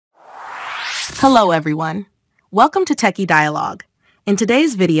Hello everyone. Welcome to Techie Dialogue. In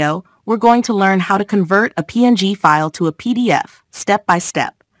today's video, we're going to learn how to convert a PNG file to a PDF, step by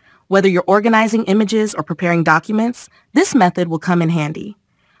step. Whether you're organizing images or preparing documents, this method will come in handy.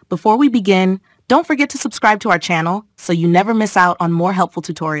 Before we begin, don't forget to subscribe to our channel so you never miss out on more helpful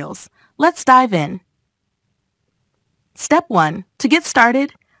tutorials. Let's dive in. Step 1. To get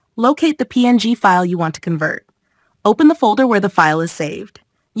started, locate the PNG file you want to convert. Open the folder where the file is saved.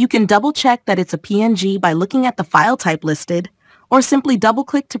 You can double-check that it's a PNG by looking at the file type listed, or simply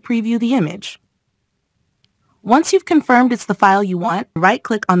double-click to preview the image. Once you've confirmed it's the file you want,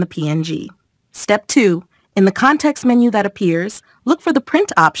 right-click on the PNG. Step 2. In the context menu that appears, look for the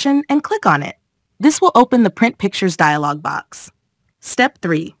Print option and click on it. This will open the Print Pictures dialog box. Step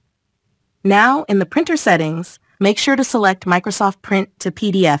 3. Now, in the printer settings, make sure to select Microsoft Print to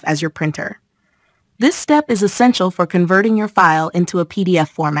PDF as your printer. This step is essential for converting your file into a PDF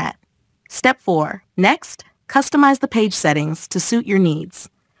format. Step 4. Next, customize the page settings to suit your needs.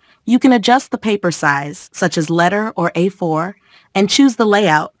 You can adjust the paper size, such as letter or A4, and choose the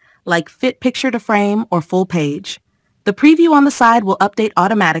layout, like fit picture to frame or full page. The preview on the side will update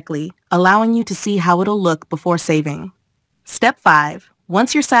automatically, allowing you to see how it'll look before saving. Step 5.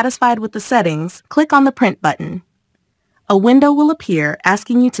 Once you're satisfied with the settings, click on the Print button. A window will appear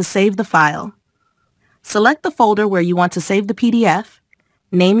asking you to save the file. Select the folder where you want to save the PDF,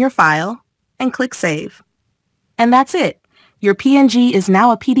 name your file, and click Save. And that's it. Your PNG is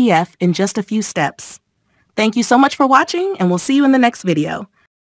now a PDF in just a few steps. Thank you so much for watching, and we'll see you in the next video.